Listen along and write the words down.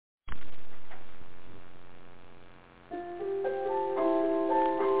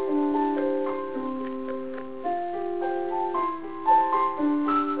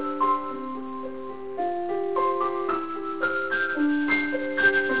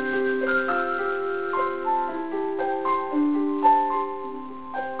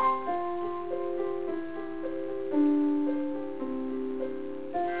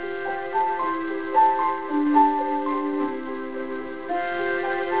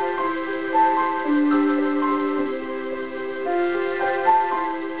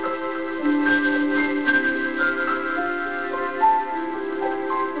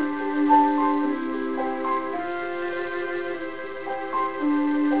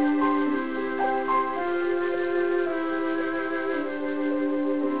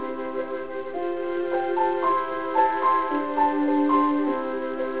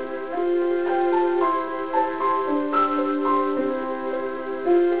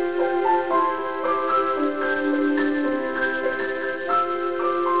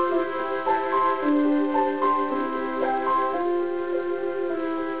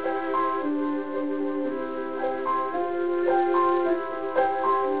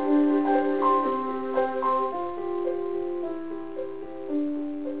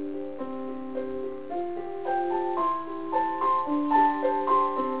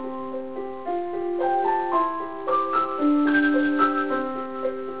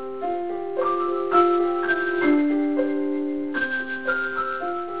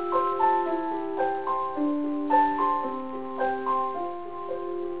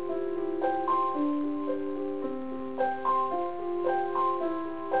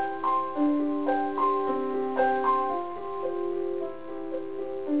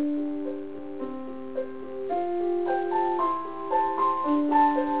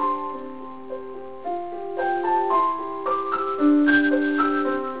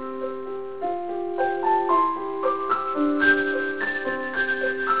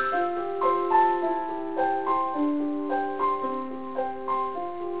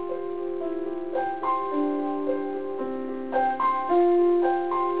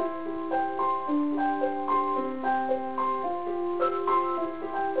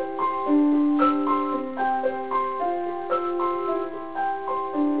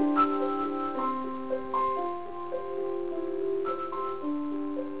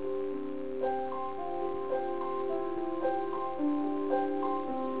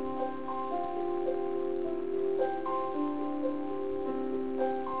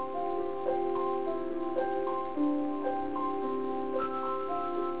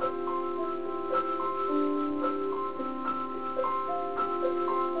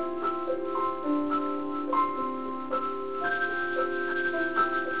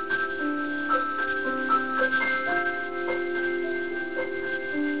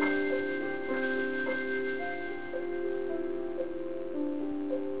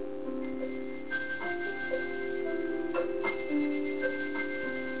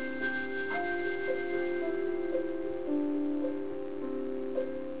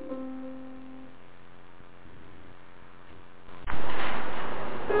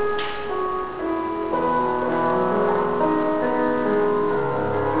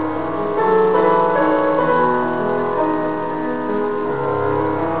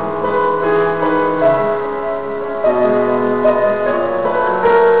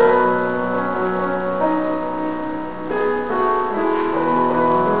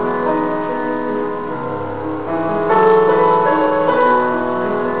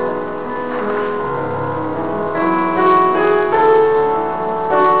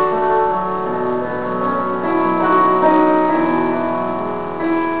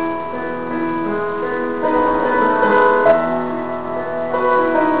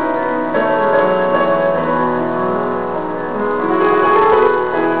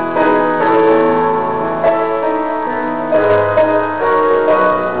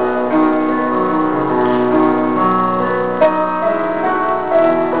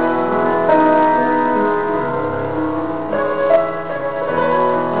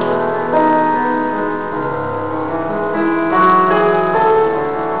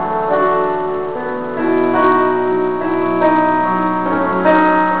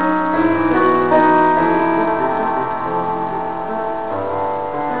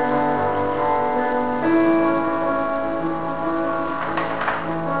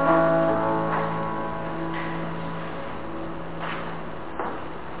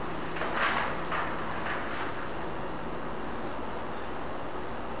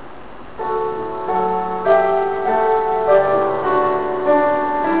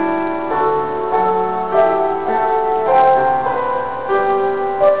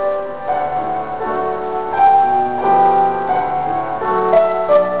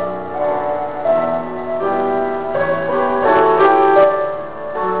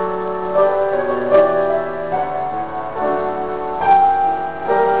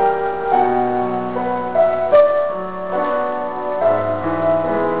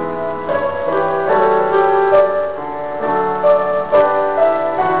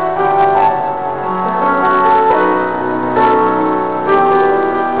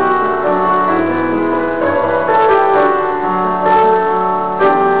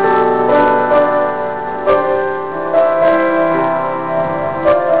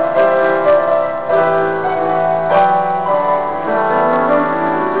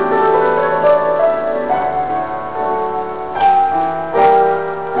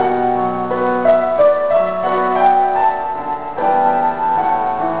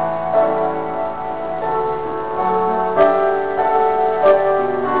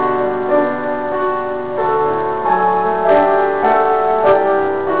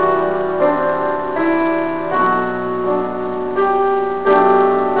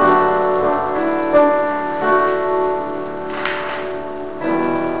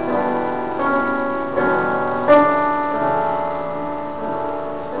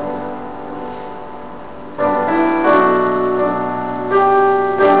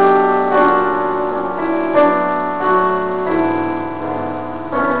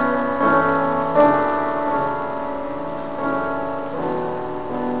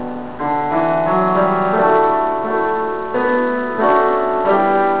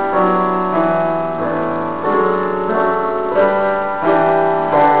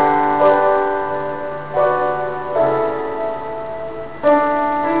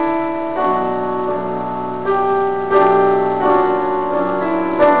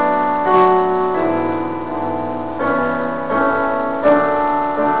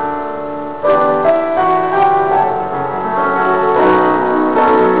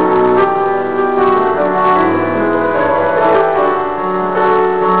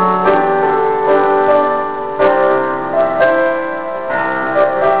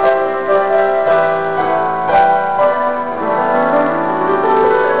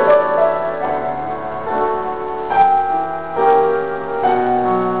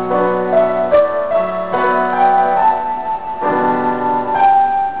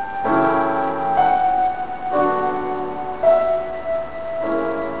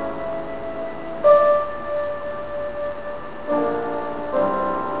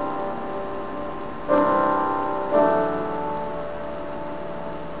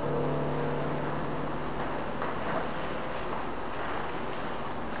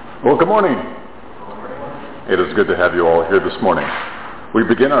Well, good morning. It is good to have you all here this morning. We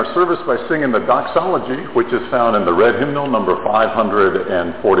begin our service by singing the doxology, which is found in the red hymnal, number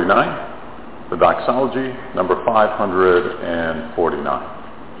 549. The doxology, number 549.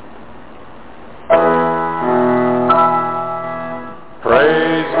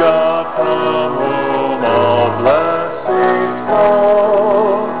 Praise God from whom all blessings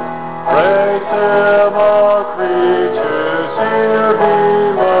flow. Praise Him, all creatures here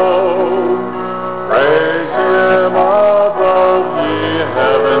below. Praise Him above ye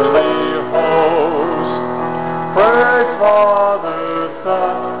heavenly hosts. Praise Father,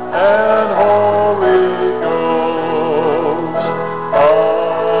 Son, and Holy Ghost.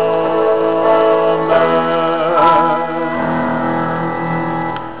 Amen.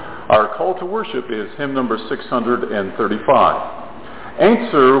 Our call to worship is hymn number 635.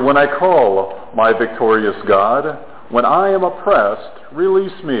 Answer when I call, my victorious God. When I am oppressed,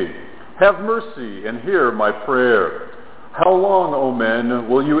 release me. Have mercy and hear my prayer. How long, O men,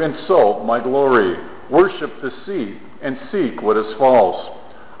 will you insult my glory, worship deceit, and seek what is false?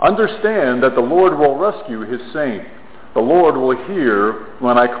 Understand that the Lord will rescue his saint. The Lord will hear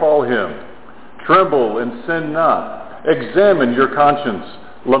when I call him. Tremble and sin not. Examine your conscience.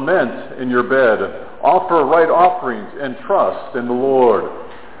 Lament in your bed. Offer right offerings and trust in the Lord.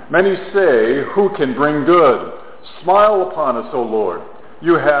 Many say, who can bring good? Smile upon us, O Lord.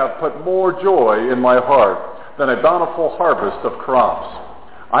 You have put more joy in my heart than a bountiful harvest of crops.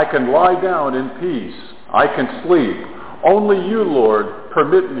 I can lie down in peace. I can sleep. Only you, Lord,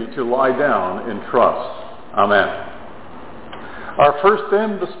 permit me to lie down in trust. Amen. Our first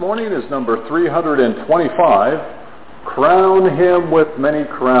hymn this morning is number 325, Crown Him with Many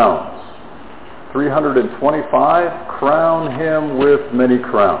Crowns. 325, Crown Him with Many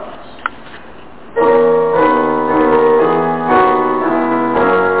Crowns.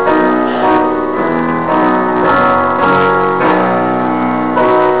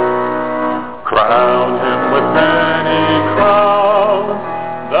 Crown Him with many crowns,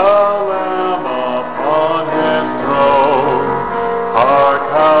 the Lamb upon His throne. Hark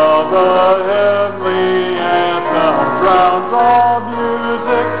how the heavenly anthem drowns all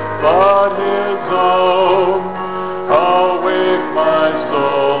music but His own. Awake my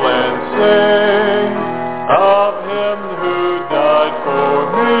soul and sing of Him who died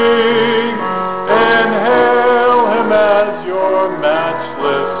for me. Inhale Him as your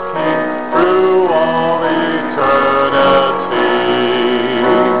matchless King through all eternity.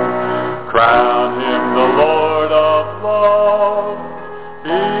 Crown Him the Lord of love.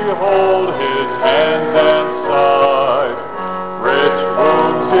 Behold His hands and side. Rich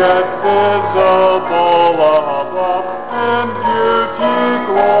wounds yet visible above, in beauty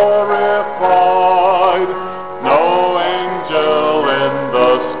glorified. No angel in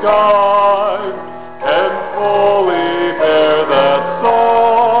the sky can fully bear that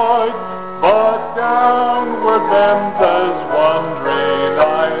sight, but downward bends as wondering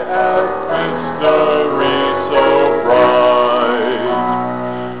eye at mystery so bright.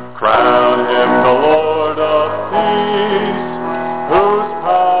 Crown Him the Lord of peace, whose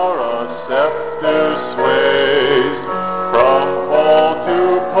power a scepter sways. From pole to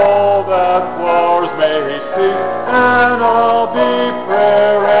pole that wars may cease, and all be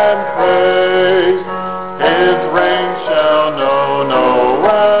prayer and praise. His reign shall know no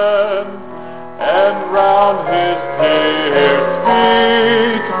end, and round His pierced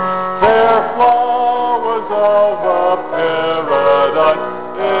feet fair flowers of a paradise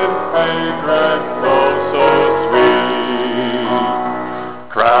in fragrant flow so sweet.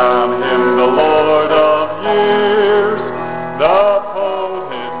 Crown Him the Lord of years, the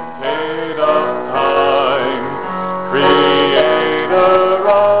potentate of time, creator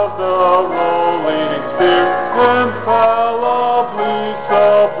of the rolling sphere, infallibly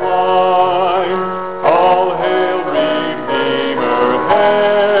sublime. All hail, Redeemer,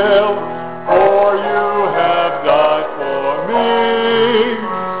 hail, for you have died for me.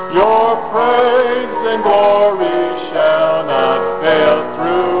 Your praise and glory shall not fail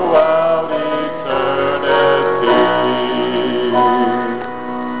throughout eternity.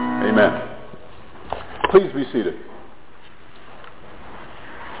 Amen. Please be seated.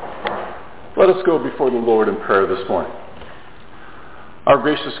 Let us go before the Lord in prayer this morning. Our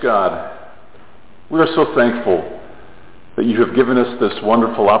gracious God, we are so thankful that you have given us this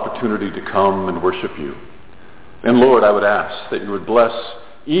wonderful opportunity to come and worship you. And Lord, I would ask that you would bless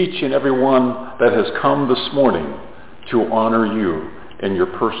each and every one that has come this morning to honor you in your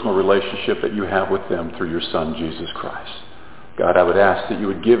personal relationship that you have with them through your Son, Jesus Christ. God, I would ask that you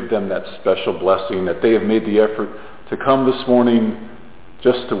would give them that special blessing, that they have made the effort to come this morning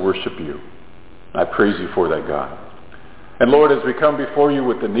just to worship you. I praise you for that, God. And Lord, as we come before you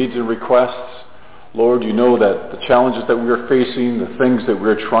with the needs and requests, Lord, you know that the challenges that we are facing, the things that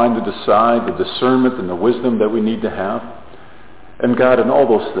we're trying to decide, the discernment and the wisdom that we need to have. And God, in all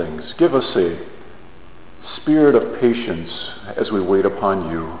those things, give us a spirit of patience as we wait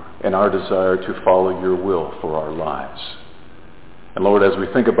upon you and our desire to follow your will for our lives. And Lord, as we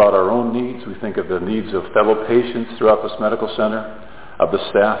think about our own needs, we think of the needs of fellow patients throughout this medical center, of the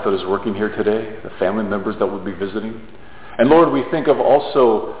staff that is working here today, the family members that will be visiting. And Lord, we think of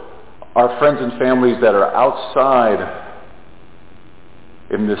also our friends and families that are outside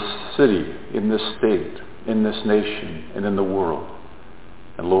in this city, in this state, in this nation, and in the world.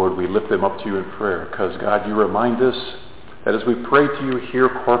 And Lord, we lift them up to you in prayer because, God, you remind us that as we pray to you here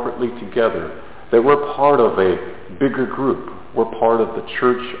corporately together, that we're part of a bigger group. We're part of the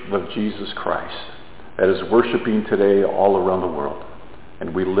Church of Jesus Christ that is worshiping today all around the world.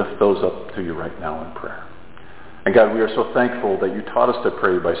 And we lift those up to you right now in prayer. And God, we are so thankful that you taught us to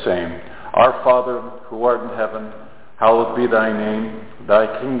pray by saying, Our Father, who art in heaven, hallowed be thy name.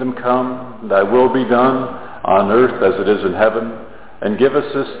 Thy kingdom come, thy will be done on earth as it is in heaven. And give us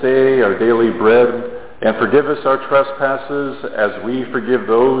this day our daily bread, and forgive us our trespasses as we forgive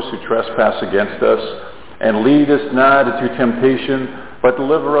those who trespass against us. And lead us not into temptation, but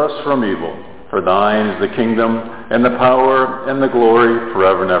deliver us from evil. For thine is the kingdom, and the power, and the glory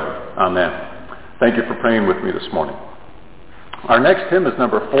forever and ever. Amen. Thank you for praying with me this morning. Our next hymn is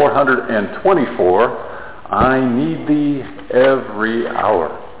number 424, I Need Thee Every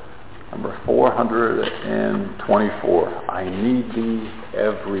Hour. Number 424, I Need Thee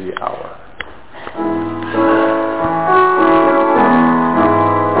Every Hour.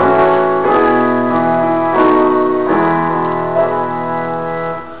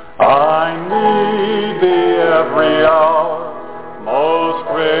 I need thee every hour, most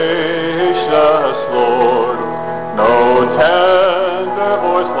gracious Lord. No tender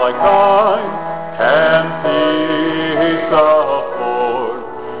voice like thine can peace afford.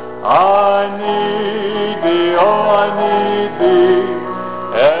 I need thee, oh I need thee,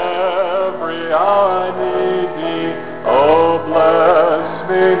 every hour I need thee. Oh bless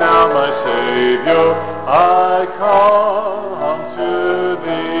me now my Savior, I come to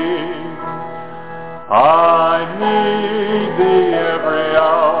thee. I need thee every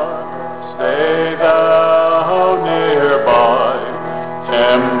hour, stay thou nearby.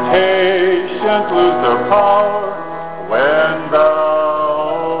 Temptations lose their power when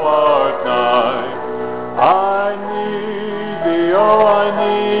thou art nigh. I need thee, oh I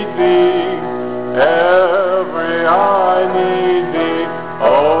need thee, every hour I need thee.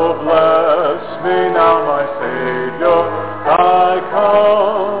 Oh bless me now my Savior, I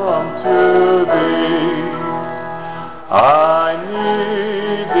come to thee. I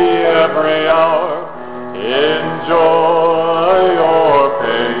need thee every hour, in joy or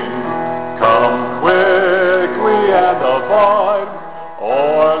pain. Come quickly and abide,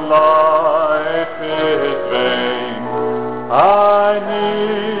 or life is vain. I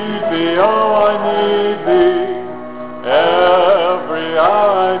need thee, oh I need thee, every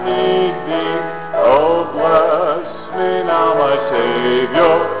hour I need thee. Oh bless me now my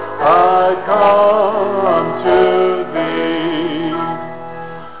Savior, I come to thee.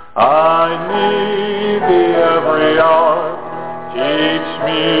 I need thee every hour, teach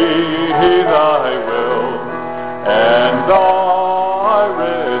me thy will, and thy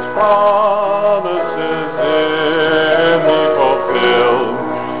rich promises in me fulfill.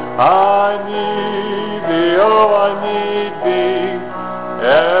 I need thee, oh I need thee,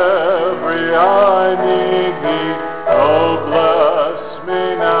 every hour I need thee. Oh bless me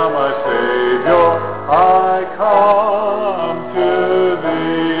now my Savior, I come to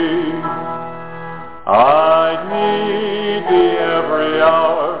thee. I need thee every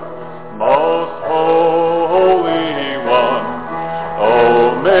hour, most holy one.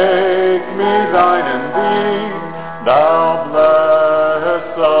 Oh make me thine indeed, thou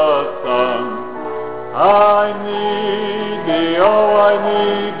blessed Son. I need thee, oh I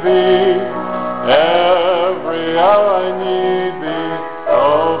need thee, every hour I need thee.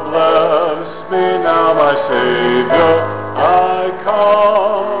 Oh bless me now my Savior, I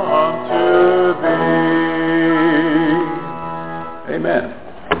come to thee. Amen.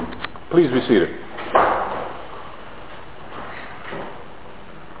 Please be seated.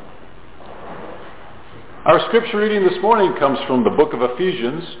 Our scripture reading this morning comes from the book of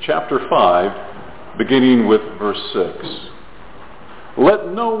Ephesians, chapter 5, beginning with verse 6.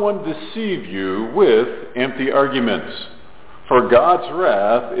 Let no one deceive you with empty arguments, for God's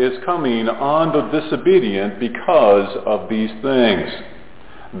wrath is coming on the disobedient because of these things.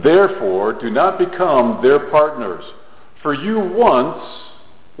 Therefore, do not become their partners. For you once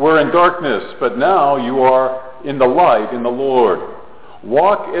were in darkness, but now you are in the light in the Lord.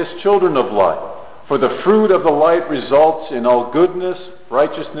 Walk as children of light, for the fruit of the light results in all goodness,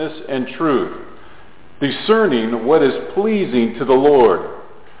 righteousness, and truth, discerning what is pleasing to the Lord.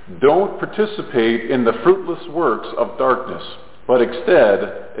 Don't participate in the fruitless works of darkness, but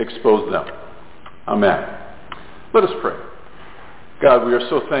instead expose them. Amen. Let us pray. God, we are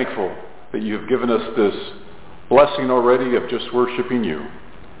so thankful that you have given us this blessing already of just worshiping you.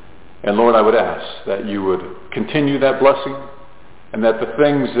 And Lord, I would ask that you would continue that blessing, and that the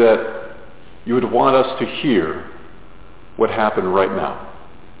things that you would want us to hear would happen right now.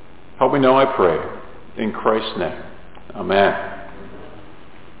 Help me now, I pray, in Christ's name. Amen.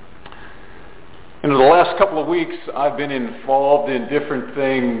 In the last couple of weeks, I've been involved in different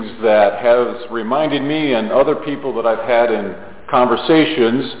things that has reminded me and other people that I've had in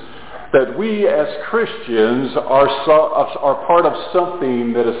conversations that we as Christians are part of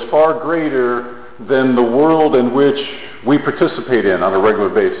something that is far greater than the world in which we participate in on a regular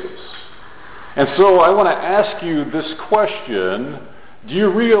basis. And so I want to ask you this question: do you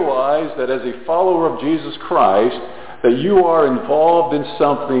realize that as a follower of Jesus Christ, that you are involved in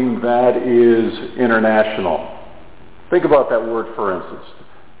something that is international? Think about that word, for instance.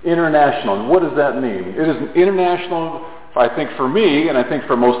 International. And what does that mean? It is an international, I think for me, and I think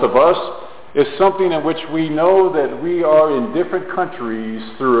for most of us, is something in which we know that we are in different countries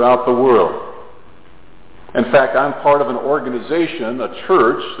throughout the world. In fact, I'm part of an organization, a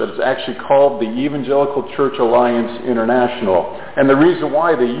church, that is actually called the Evangelical Church Alliance International. And the reason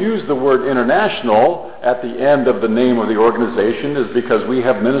why they use the word international at the end of the name of the organization is because we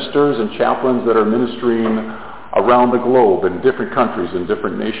have ministers and chaplains that are ministering around the globe in different countries and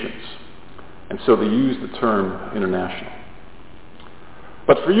different nations. And so they use the term international.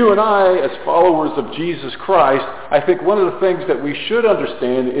 But for you and I, as followers of Jesus Christ, I think one of the things that we should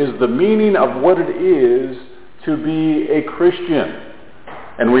understand is the meaning of what it is to be a Christian.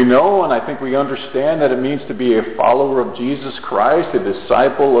 And we know, and I think we understand, that it means to be a follower of Jesus Christ, a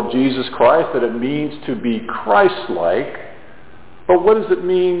disciple of Jesus Christ, that it means to be Christ-like. But what does it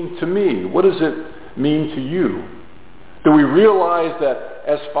mean to me? What does it mean to you? Do we realize that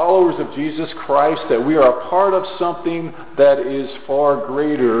as followers of Jesus Christ, that we are a part of something that is far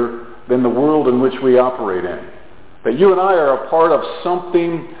greater than the world in which we operate in? That you and I are a part of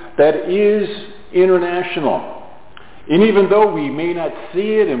something that is international. And even though we may not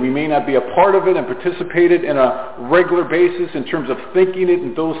see it and we may not be a part of it and participate in a regular basis in terms of thinking it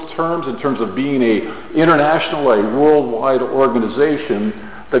in those terms, in terms of being a international, a worldwide organization,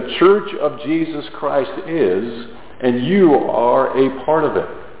 the Church of Jesus Christ is, and you are a part of it.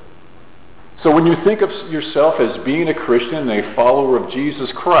 So when you think of yourself as being a Christian and a follower of Jesus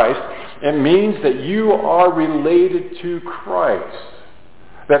Christ, it means that you are related to Christ.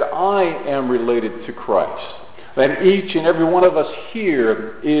 That I am related to Christ. That each and every one of us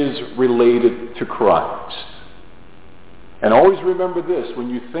here is related to Christ. And always remember this: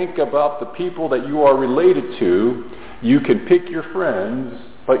 when you think about the people that you are related to, you can pick your friends,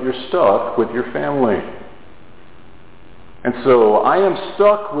 but you're stuck with your family. And so I am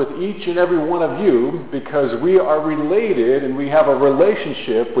stuck with each and every one of you because we are related and we have a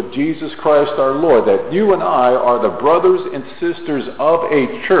relationship with Jesus Christ our Lord. That you and I are the brothers and sisters of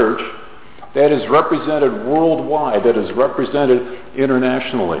a church that is represented worldwide, that is represented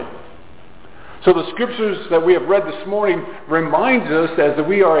internationally. So the scriptures that we have read this morning reminds us that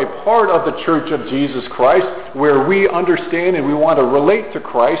we are a part of the Church of Jesus Christ, where we understand and we want to relate to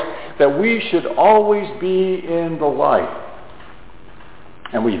Christ, that we should always be in the light.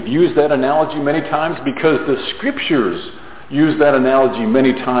 And we've used that analogy many times because the scriptures use that analogy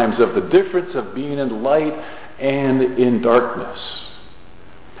many times of the difference of being in light and in darkness.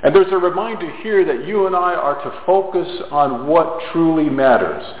 And there's a reminder here that you and I are to focus on what truly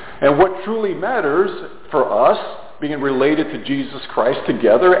matters. And what truly matters for us, being related to Jesus Christ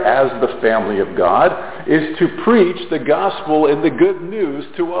together as the family of God, is to preach the gospel and the good news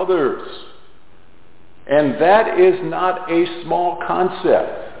to others. And that is not a small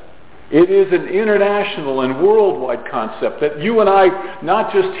concept. It is an international and worldwide concept that you and I,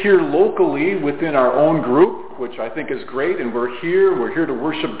 not just here locally within our own group, which I think is great, and we're here to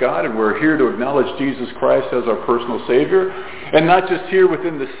worship God, and we're here to acknowledge Jesus Christ as our personal Savior, and not just here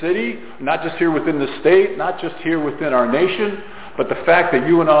within the city, not just here within the state, not just here within our nation, but the fact that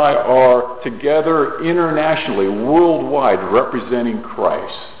you and I are together internationally, worldwide, representing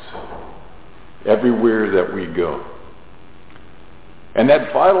Christ everywhere that we go. And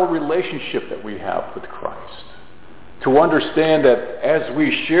that vital relationship that we have with Christ, to understand that as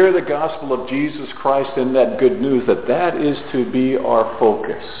we share the gospel of Jesus Christ and that good news, that is to be our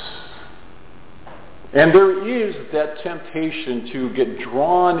focus. And there is that temptation to get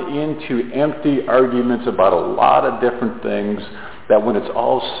drawn into empty arguments about a lot of different things that when it's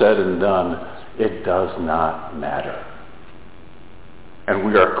all said and done, it does not matter. And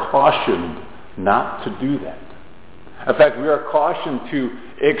we are cautioned not to do that. In fact, we are cautioned to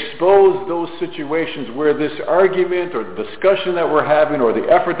expose those situations where this argument or the discussion that we're having or the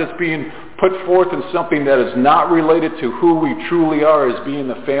effort that's being put forth in something that is not related to who we truly are as being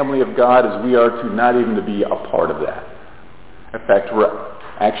the family of God, as we are to not even to be a part of that. In fact, we're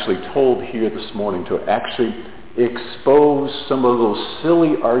actually told here this morning to actually expose some of those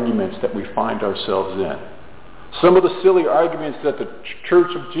silly arguments that we find ourselves in. Some of the silly arguments that the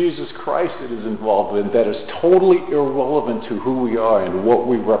Church of Jesus Christ is involved in that is totally irrelevant to who we are and what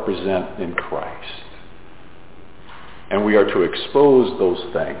we represent in Christ. And we are to expose those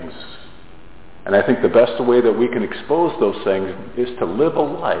things. And I think the best way that we can expose those things is to live a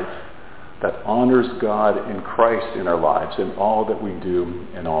life that honors God in Christ in our lives in all that we do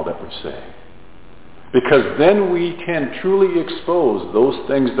and all that we say. Because then we can truly expose those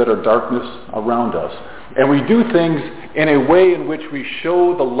things that are darkness around us. And we do things in a way in which we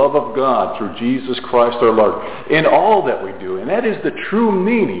show the love of God through Jesus Christ our Lord in all that we do. And that is the true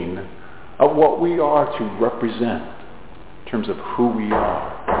meaning of what we are to represent in terms of who we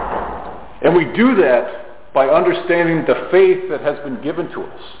are. And we do that by understanding the faith that has been given to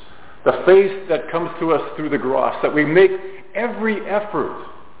us, the faith that comes to us through the cross, that we make every effort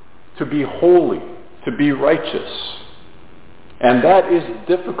to be holy, to be righteous. And that is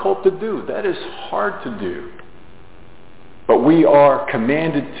difficult to do. That is hard to do. But we are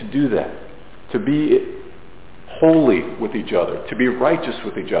commanded to do that, to be holy with each other, to be righteous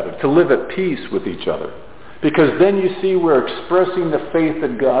with each other, to live at peace with each other. Because then you see we're expressing the faith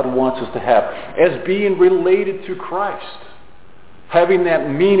that God wants us to have as being related to Christ, having that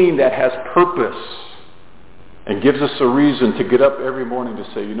meaning that has purpose and gives us a reason to get up every morning to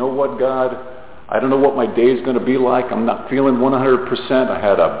say, you know what, God, I don't know what my day is going to be like. I'm not feeling 100%. I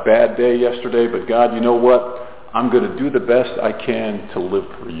had a bad day yesterday, but God, you know what? I'm going to do the best I can to live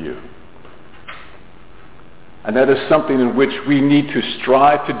for you. And that is something in which we need to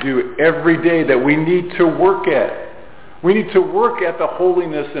strive to do every day, that we need to work at. We need to work at the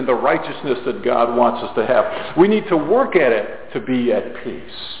holiness and the righteousness that God wants us to have. We need to work at it to be at peace.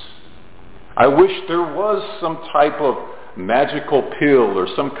 I wish there was some type of magical pill or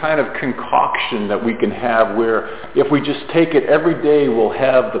some kind of concoction that we can have where if we just take it every day, we'll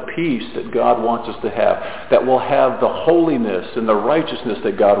have the peace that God wants us to have, that we'll have the holiness and the righteousness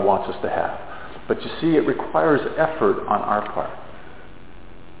that God wants us to have. But you see, it requires effort on our part.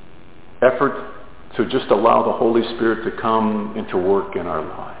 Effort to just allow the Holy Spirit to come and to work in our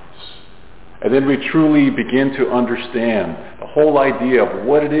lives. And then we truly begin to understand the whole idea of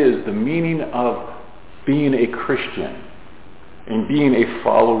what it is, the meaning of being a Christian and being a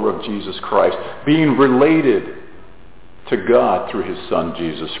follower of Jesus Christ, being related to God through his Son,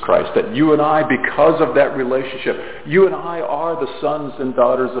 Jesus Christ. That you and I, because of that relationship, you and I are the sons and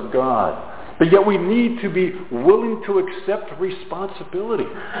daughters of God. But yet we need to be willing to accept responsibility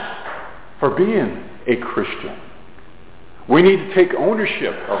for being a Christian. We need to take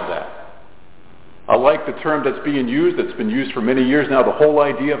ownership of that. I like the term that's being used, that's been used for many years now, the whole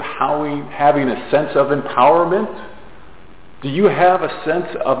idea of having a sense of empowerment. Do you have a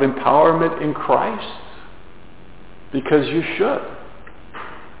sense of empowerment in Christ? Because you should.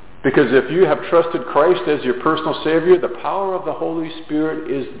 Because if you have trusted Christ as your personal Savior, the power of the Holy Spirit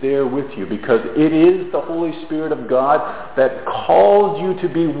is there with you. Because it is the Holy Spirit of God that called you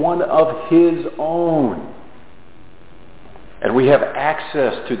to be one of his own. And we have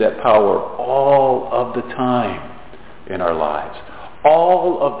access to that power all of the time in our lives.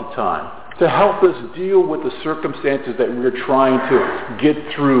 All of the time. To help us deal with the circumstances that we're trying to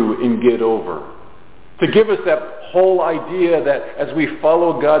get through and get over. To give us that whole idea that as we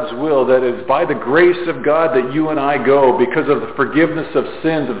follow God's will, that it's by the grace of God that you and I go because of the forgiveness of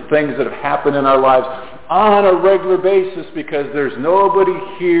sins, of things that have happened in our lives on a regular basis, because there's nobody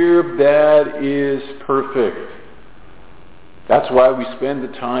here that is perfect. That's why we spend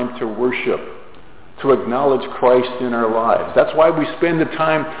the time to worship, to acknowledge Christ in our lives. That's why we spend the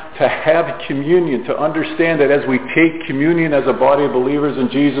time to have communion, to understand that as we take communion as a body of believers in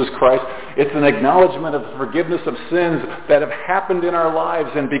Jesus Christ, it's an acknowledgement of the forgiveness of sins that have happened in our lives.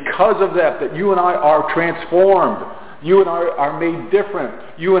 And because of that you and I are transformed. You and I are made different.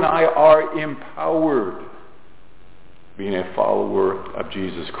 You and I are empowered. being a follower of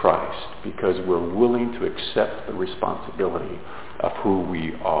Jesus Christ, because we're willing to accept the responsibility of who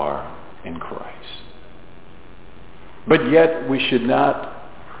we are in Christ. But yet, we should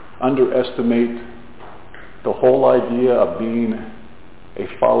not underestimate the whole idea of being a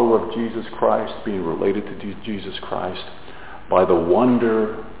follower of Jesus Christ, being related to Jesus Christ, by the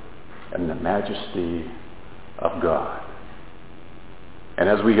wonder and the majesty of God. And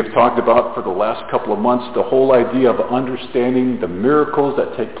as we have talked about for the last couple of months, the whole idea of understanding the miracles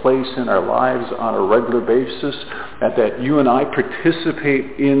that take place in our lives on a regular basis, and that you and I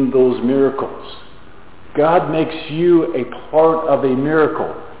participate in those miracles. God makes you a part of a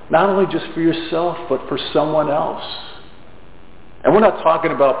miracle, not only just for yourself, but for someone else. And we're not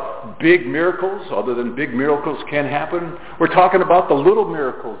talking about big miracles, other than big miracles can happen. We're talking about the little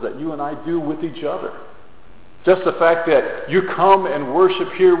miracles that you and I do with each other. Just the fact that you come and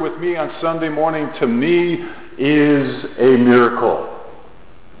worship here with me on Sunday morning, to me, is a miracle.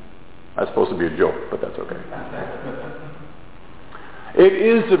 That's supposed to be a joke, but that's okay. It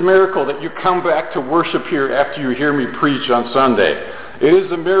is a miracle that you come back to worship here after you hear me preach on Sunday. It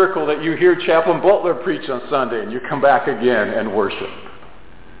is a miracle that you hear Chaplain Butler preach on Sunday and you come back again and worship.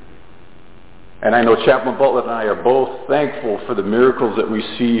 And I know Chaplain Butler and I are both thankful for the miracles that we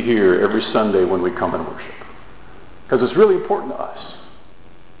see here every Sunday when we come and worship. Because it's really important to us.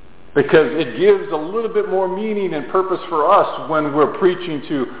 Because it gives a little bit more meaning and purpose for us when we're preaching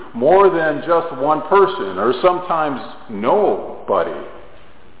to more than just one person, or sometimes nobody.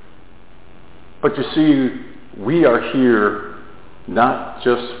 But you see, we are here not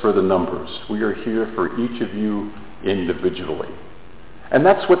just for the numbers. We are here for each of you individually. And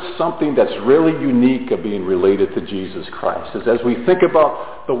that's what's something that's really unique of being related to Jesus Christ, is as we think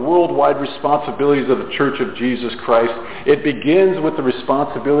about the worldwide responsibilities of the Church of Jesus Christ, it begins with the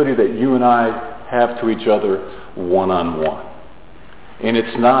responsibility that you and I have to each other one-on-one. And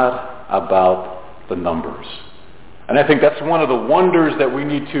it's not about the numbers. And I think that's one of the wonders that we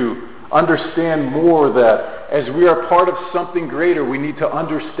need to understand more, that as we are part of something greater, we need to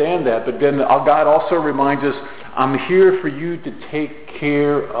understand that. But then God also reminds us, I'm here for you to take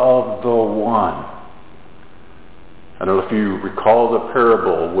care of the one. I don't know if you recall the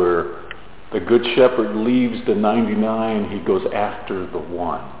parable where the good shepherd leaves the 99, he goes after the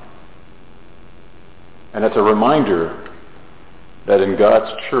one. And it's a reminder that in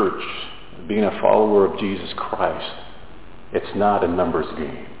God's church, being a follower of Jesus Christ, it's not a numbers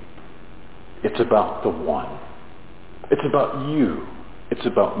game. It's about the one. It's about you. It's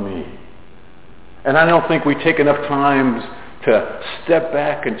about me. And I don't think we take enough times to step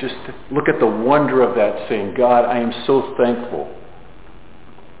back and just look at the wonder of that, saying, God, I am so thankful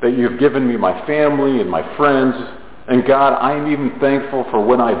that you've given me my family and my friends. And God, I am even thankful for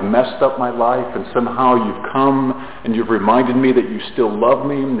when I've messed up my life and somehow you've come and you've reminded me that you still love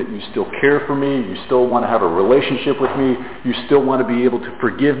me and that you still care for me. You still want to have a relationship with me. You still want to be able to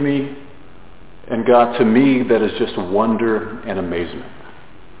forgive me. And God, to me, that is just wonder and amazement.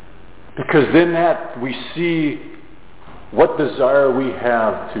 Because in that we see what desire we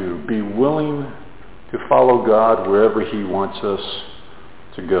have to be willing to follow God wherever he wants us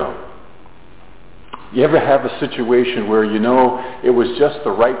to go. You ever have a situation where you know it was just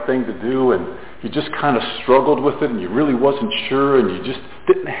the right thing to do and you just kind of struggled with it and you really wasn't sure and you just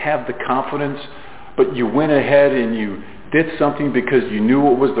didn't have the confidence, but you went ahead and you did something because you knew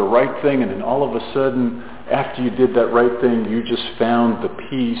it was the right thing, and then all of a sudden, after you did that right thing, you just found the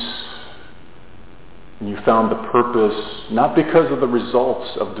peace and you found the purpose, not because of the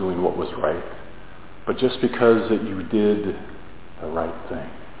results of doing what was right, but just because that you did the right thing.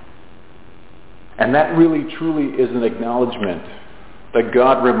 And that really, truly is an acknowledgement that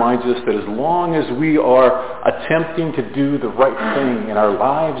God reminds us that as long as we are attempting to do the right thing in our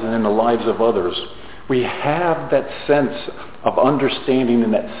lives and in the lives of others, we have that sense of understanding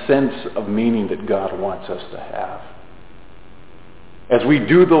and that sense of meaning that God wants us to have. As we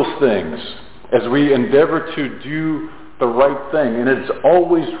do those things, as we endeavor to do the right thing, and it's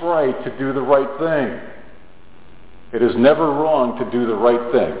always right to do the right thing. It is never wrong to do the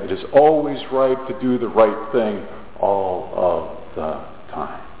right thing. It is always right to do the right thing all of the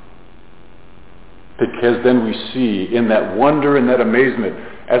time. Because then we see in that wonder and that amazement,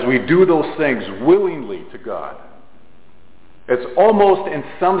 as we do those things willingly to God, it's almost in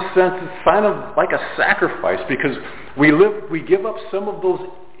some sense, it's kind of like a sacrifice, because we give up some of those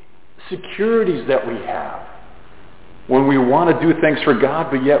securities that we have when we want to do things for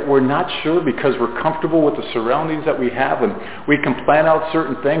God, but yet we're not sure because we're comfortable with the surroundings that we have, and we can plan out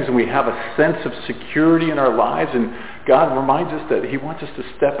certain things and we have a sense of security in our lives, and God reminds us that he wants us to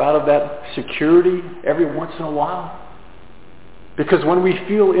step out of that security every once in a while Because when we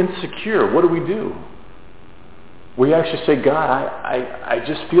feel insecure, what do? We actually say, God, I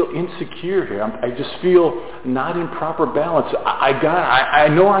just feel insecure here. I just feel not in proper balance. I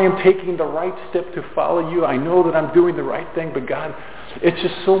know I am taking the right step to follow you. I know that I'm doing the right thing, but God, it's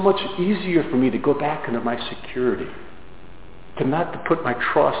just so much easier for me to go back into my security, to not to put my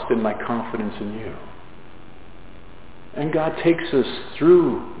trust and my confidence in you. And God takes us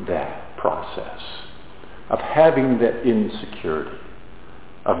through that process of having that insecurity,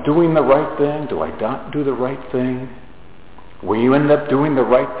 of doing the right thing. Do I not do the right thing? We end up doing the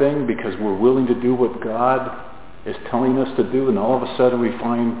right thing because we're willing to do what God is telling us to do, and all of a sudden we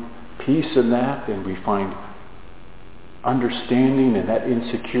find peace in that, and we find understanding in that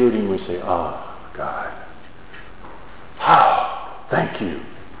insecurity, and we say, oh, God, thank you.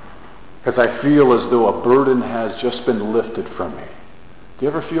 Because I feel as though a burden has just been lifted from me. Do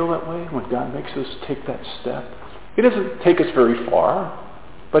you ever feel that way when God makes us take that step? He doesn't take us very far,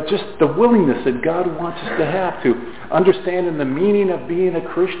 but just the willingness that God wants us to have to understand in the meaning of being a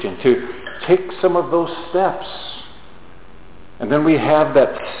Christian, to take some of those steps. And then we have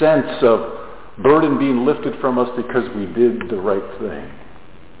that sense of burden being lifted from us because we did the right thing.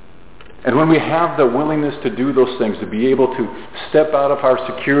 And when we have the willingness to do those things, to be able to step out of our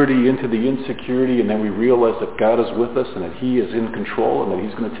security into the insecurity, and then we realize that God is with us and that He is in control and that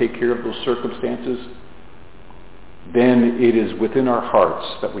He's going to take care of those circumstances, then it is within our hearts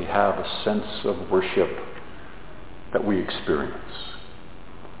that we have a sense of worship that we experience.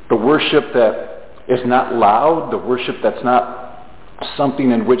 The worship that is not loud, the worship that's not something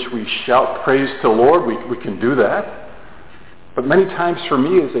in which we shout praise to the Lord. We can do that. But many times for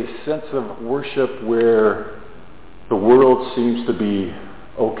me is a sense of worship where the world seems to be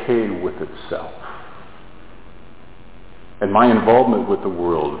okay with itself. And my involvement with the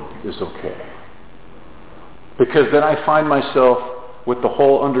world is okay. Because then I find myself with the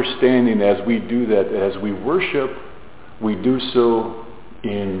whole understanding as we do that, as we worship, we do so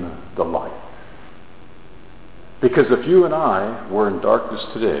in the light. Because if you and I were in darkness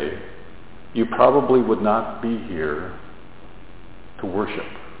today, you probably would not be here to worship.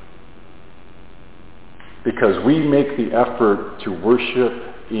 Because we make the effort to worship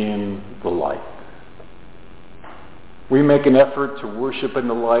in the light. We make an effort to worship in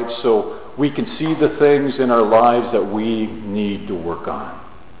the light so we can see the things in our lives that we need to work on.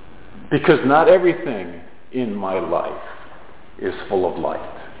 Because not everything in my life is full of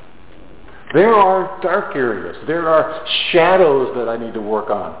light. There are dark areas. There are shadows that I need to work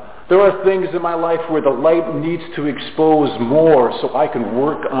on. There are things in my life where the light needs to expose more so I can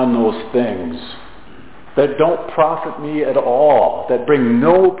work on those things that don't profit me at all, that bring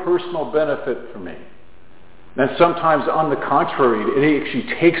no personal benefit for me. And sometimes, on the contrary, it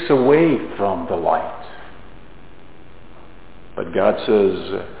actually takes away from the light. But God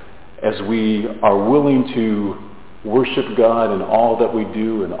says, as we are willing to worship God in all that we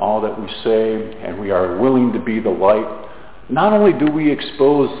do and all that we say, and we are willing to be the light, not only do we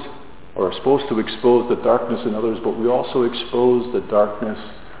expose or are supposed to expose the darkness in others, but we also expose the darkness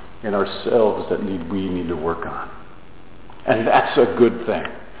in ourselves that we need to work on. And that's a good thing.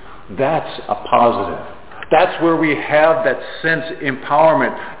 That's a positive. That's where we have that sense of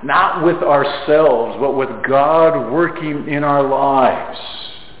empowerment, not with ourselves, but with God working in our lives.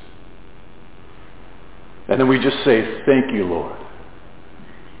 And then we just say, thank you, Lord.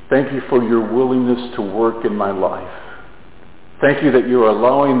 Thank you for your willingness to work in my life. Thank you that you're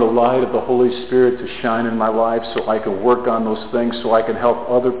allowing the light of the Holy Spirit to shine in my life so I can work on those things, so I can help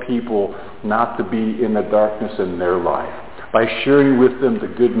other people not to be in the darkness in their life, by sharing with them the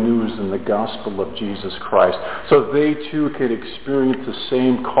good news and the gospel of Jesus Christ, so they too can experience the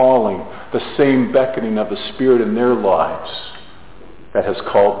same calling, the same beckoning of the Spirit in their lives that has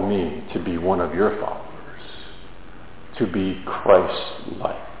called me to be one of your followers, to be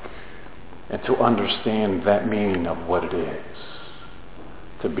Christ-like, and to understand that meaning of what it is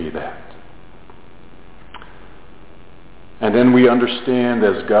to be that. And then we understand,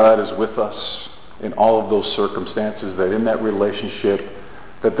 as God is with us in all of those circumstances, that in that relationship,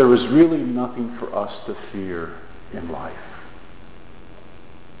 that there is really nothing for us to fear in life.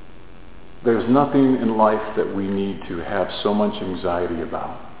 There's nothing in life that we need to have so much anxiety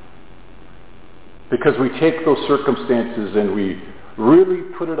about. Because we take those circumstances and we really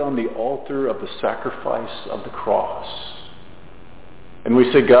put it on the altar of the sacrifice of the cross. And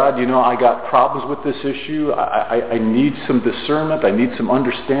we say, God, I got problems with this issue. I need some discernment. I need some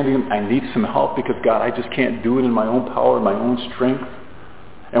understanding. I need some help because, God, I just can't do it in my own power, my own strength.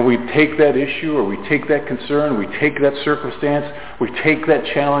 And we take that issue, or we take that concern, we take that circumstance, we take that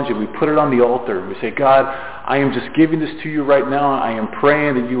challenge, and we put it on the altar. We say, God, I am just giving this to you right now. I am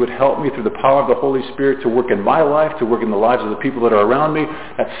praying that you would help me through the power of the Holy Spirit to work in my life, to work in the lives of the people that are around me,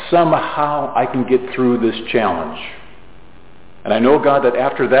 that somehow I can get through this challenge. And I know, God, that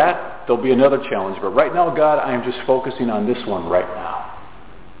after that, there'll be another challenge. But right now, God, I am just focusing on this one right now.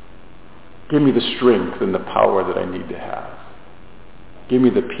 Give me the strength and the power that I need to have. Give me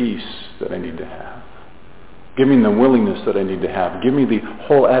the peace that I need to have. Give me the willingness that I need to have. Give me the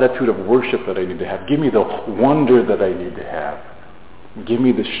whole attitude of worship that I need to have. Give me the wonder that I need to have. Give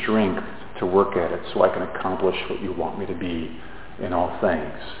me the strength to work at it so I can accomplish what you want me to be in all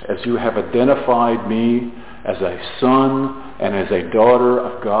things. As you have identified me as a son and as a daughter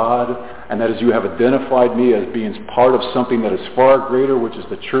of God, and that as you have identified me as being part of something that is far greater, which is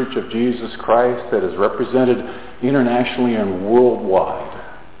the Church of Jesus Christ that is represented internationally and worldwide.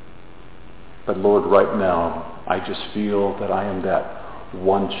 But Lord, right now, I just feel that I am that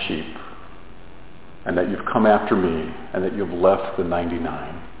one sheep, and that you've come after me, and that you've left the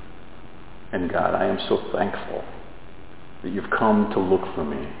 99. And God, I am so thankful that you've come to look for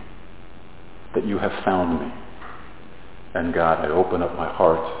me, that you have found me. And God, I open up my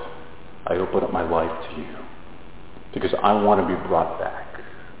heart, I open up my life to you, because I want to be brought back.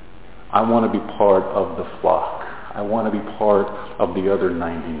 I want to be part of the flock. I want to be part of the other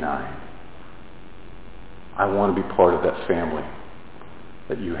 99. I want to be part of that family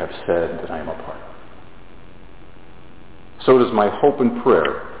that you have said that I am a part of. So it is my hope and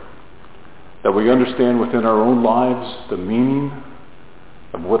prayer that we understand within our own lives the meaning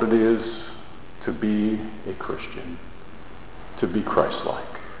of what it is to be a Christian, to be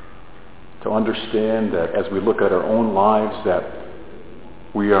Christ-like, to understand that as we look at our own lives that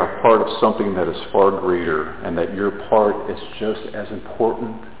we are part of something that is far greater, and that your part is just as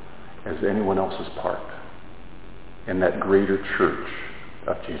important as anyone else's part in that greater church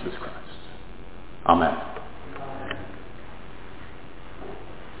of Jesus Christ. Amen.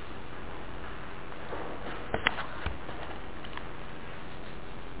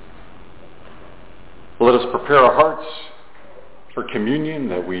 Let us prepare our hearts for communion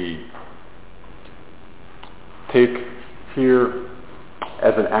that we take here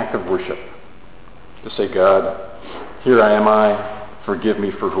as an act of worship. To say, God, here I am, forgive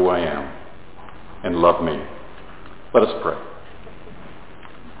me for who I am, and love me. Let us pray.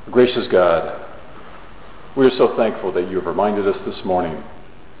 Gracious God, we are so thankful that you have reminded us this morning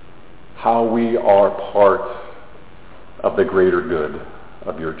how we are part of the greater good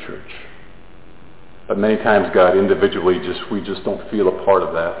of your church. But many times, God, individually, we just don't feel a part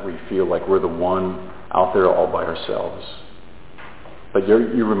of that. We feel like we're the one out there all by ourselves. But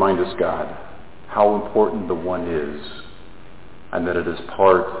you remind us, God, how important the one is, and that it is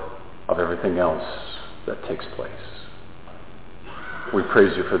part of everything else that takes place. We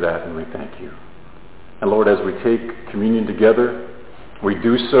praise you for that, and we thank you. And Lord, as we take communion together, we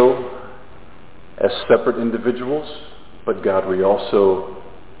do so as separate individuals, but God, we also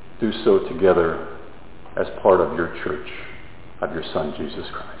do so together as part of your church, of your Son, Jesus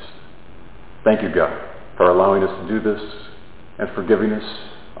Christ. Thank you, God, for allowing us to do this and forgiving us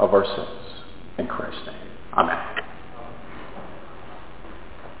of our sins. In Christ's name, amen.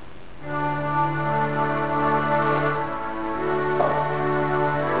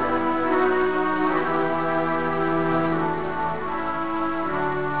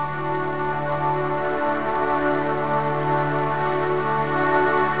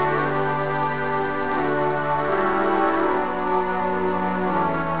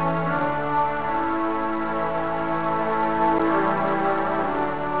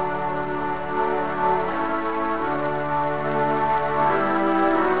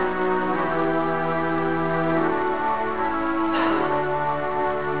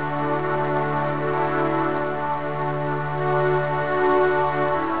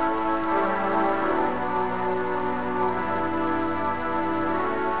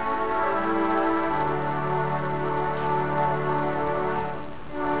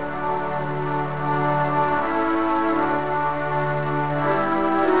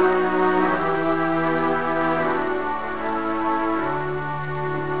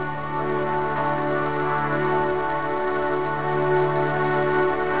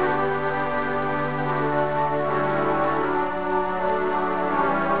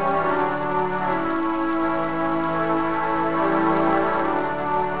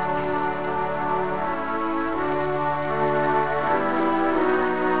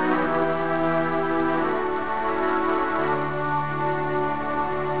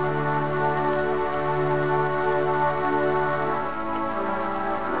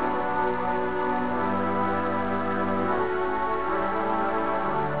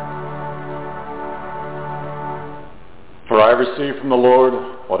 received from the Lord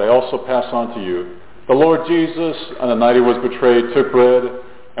what I also pass on to you. The Lord Jesus, on the night he was betrayed, took bread,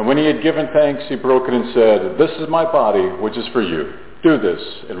 and when he had given thanks, he broke it and said, "This is my body, which is for you. Do this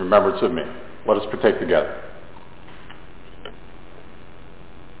in remembrance of me." Let us partake together.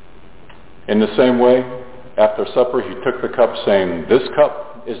 In the same way, after supper, he took the cup, saying, "This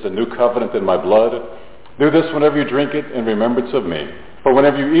cup is the new covenant in my blood. Do this whenever you drink it in remembrance of me. For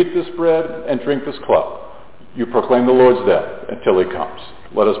whenever you eat this bread and drink this cup, you proclaim the Lord's death until he comes."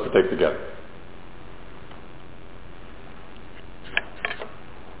 Let us partake together.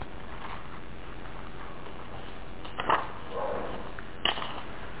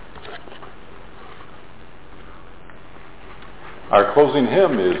 Our closing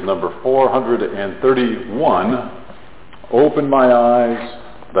hymn is number 431, "Open My Eyes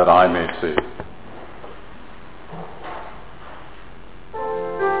That I May See."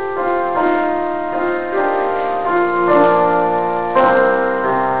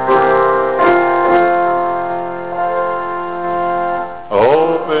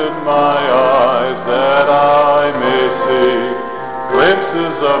 Open my eyes that I may see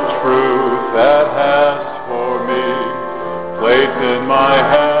glimpses of truth that has for me placed in my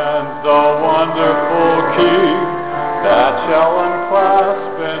hands a wonderful key that shall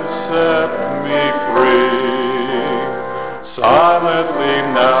unclasp and set me free. Silently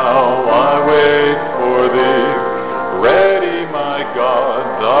now I wait for thee, ready, my God,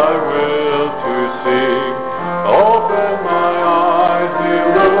 thy will to see. Open my eyes,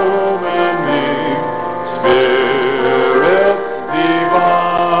 illumine me, Spirit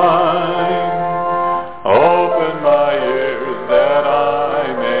divine. Open my ears that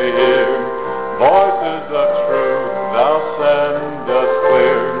I may hear voices of truth thou sendest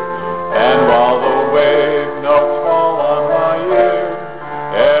clear. And while the wave notes fall on my ear,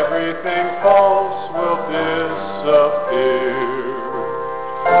 everything false will disappear.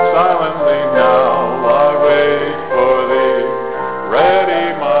 Silently now I wait for thee, ready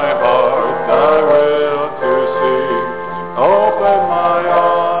my heart thy will to see. Open my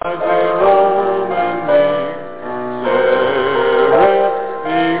eyes, illumine me, Spirit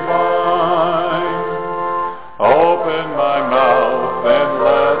divine. Open my mouth and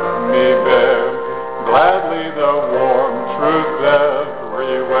let me bear gladly the warm truth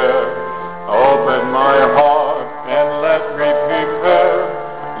everywhere. Open my heart and let me prepare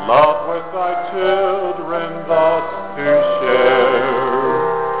love with thy children thus to share.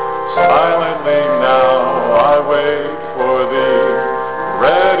 Silently now I wait for thee,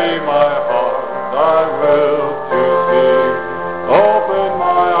 ready my heart thy will to see. Open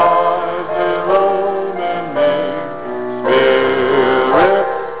my eyes, illumine me, Spirit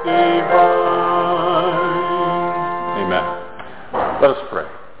divine. Amen. Let us pray.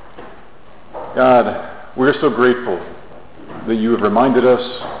 God, we're so grateful that you have reminded us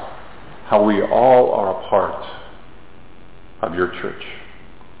how we all are a part of your church.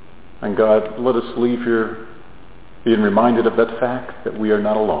 And God, let us leave here being reminded of that fact that we are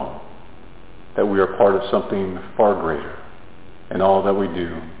not alone, that we are part of something far greater in all that we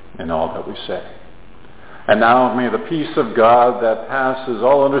do and all that we say. And now may the peace of God that passes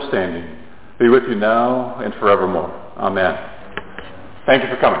all understanding be with you now and forevermore. Amen. Thank you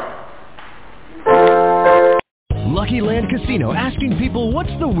for coming. Lucky Land Casino, asking people,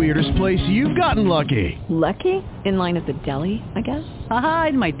 what's the weirdest place you've gotten lucky? Lucky? In line at the deli, I guess? Aha,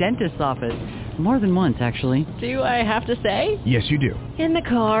 in my dentist's office. More than once, actually. Do I have to say? Yes, you do. In the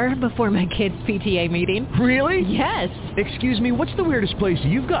car before my kids' PTA meeting. Really? Yes. Excuse me, what's the weirdest place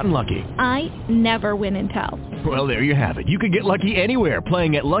you've gotten lucky? I never win and tell. Well, there you have it. You can get lucky anywhere,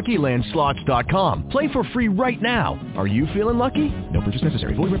 playing at LuckyLandSlots.com. Play for free right now. Are you feeling lucky? No purchase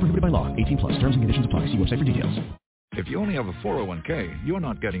necessary. Void where prohibited by law. 18+. Terms and conditions apply. See website for details. If you only have a 401k, you're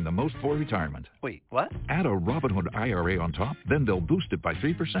not getting the most for retirement. Wait, what? Add a Robinhood IRA on top, then they'll boost it by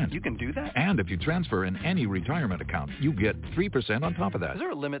 3%. You can do that? And if you transfer in any retirement account, you get 3% on top of that. Is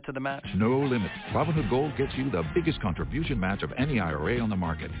there a limit to the match? No limit. Robinhood Gold gets you the biggest contribution match of any IRA on the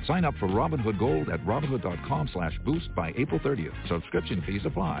market. Sign up for Robinhood Gold at Robinhood.com/boost by April 30th. Subscription fees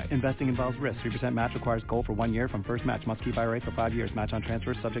apply. Investing involves risk. 3% match requires gold for 1 year from first match. Must keep IRA for 5 years. Match on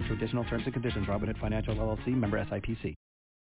transfers subject to additional terms and conditions. Robinhood Financial LLC, member SIPC.